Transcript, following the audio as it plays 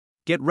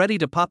Get ready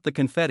to pop the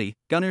confetti,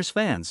 Gunners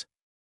fans.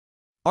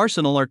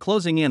 Arsenal are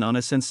closing in on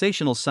a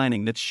sensational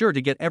signing that's sure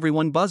to get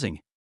everyone buzzing.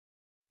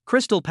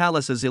 Crystal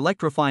Palace's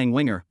electrifying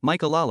winger,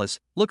 Michael Ollis,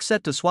 looks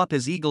set to swap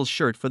his Eagles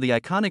shirt for the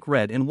iconic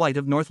red and white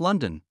of North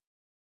London.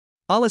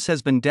 Ollis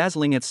has been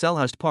dazzling at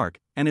Selhurst Park,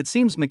 and it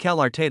seems Mikel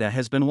Arteta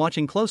has been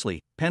watching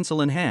closely,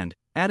 pencil in hand,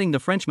 adding the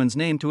Frenchman's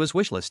name to his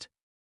wishlist.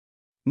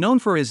 Known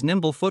for his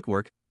nimble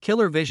footwork,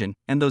 killer vision,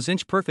 and those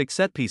inch-perfect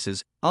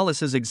set-pieces,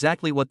 Ollis is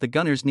exactly what the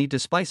Gunners need to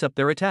spice up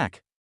their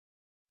attack.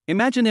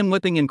 Imagine him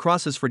whipping in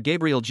crosses for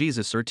Gabriel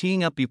Jesus or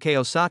teeing up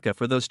Bukayo Saka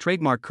for those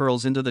trademark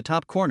curls into the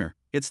top corner.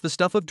 It's the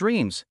stuff of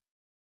dreams.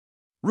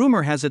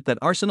 Rumor has it that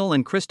Arsenal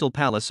and Crystal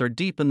Palace are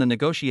deep in the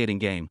negotiating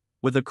game,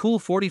 with a cool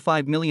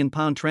 £45 million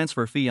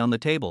transfer fee on the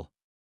table.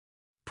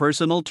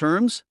 Personal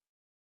terms?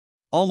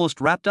 Almost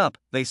wrapped up,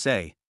 they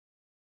say.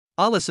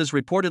 Ollis is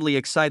reportedly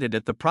excited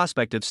at the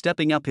prospect of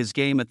stepping up his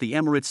game at the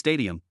Emirates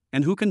Stadium,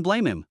 and who can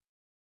blame him?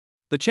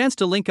 The chance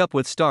to link up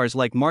with stars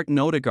like Martin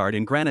Odegaard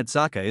and Granit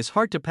Xhaka is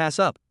hard to pass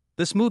up.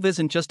 This move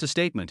isn't just a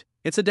statement,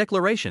 it's a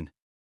declaration.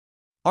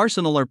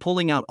 Arsenal are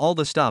pulling out all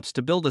the stops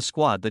to build a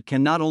squad that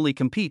can not only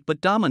compete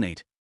but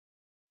dominate.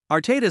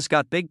 Arteta's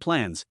got big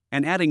plans,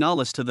 and adding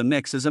Ollis to the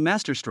mix is a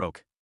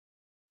masterstroke.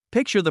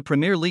 Picture the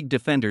Premier League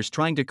defenders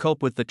trying to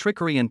cope with the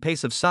trickery and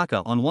pace of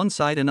Saka on one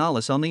side and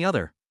Ollis on the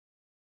other.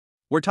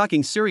 We're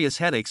talking serious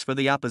headaches for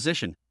the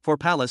opposition. For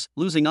Palace,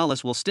 losing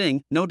Ollis will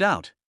sting, no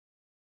doubt.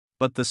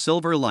 But the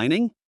silver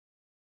lining?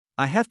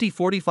 A hefty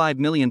 £45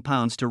 million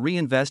to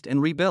reinvest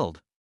and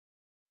rebuild.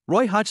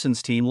 Roy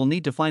Hodgson's team will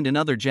need to find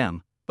another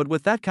gem, but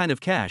with that kind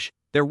of cash,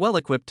 they're well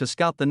equipped to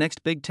scout the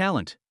next big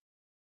talent.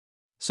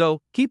 So,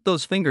 keep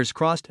those fingers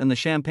crossed and the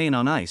champagne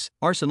on ice,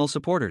 Arsenal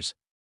supporters.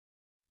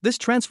 This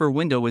transfer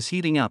window is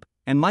heating up,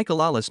 and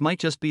Michael Ollis might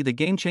just be the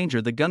game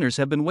changer the Gunners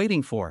have been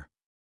waiting for.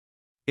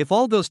 If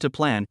all goes to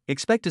plan,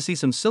 expect to see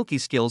some silky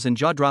skills and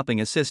jaw-dropping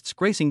assists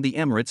gracing the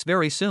Emirates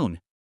very soon.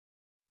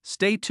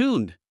 Stay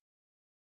tuned.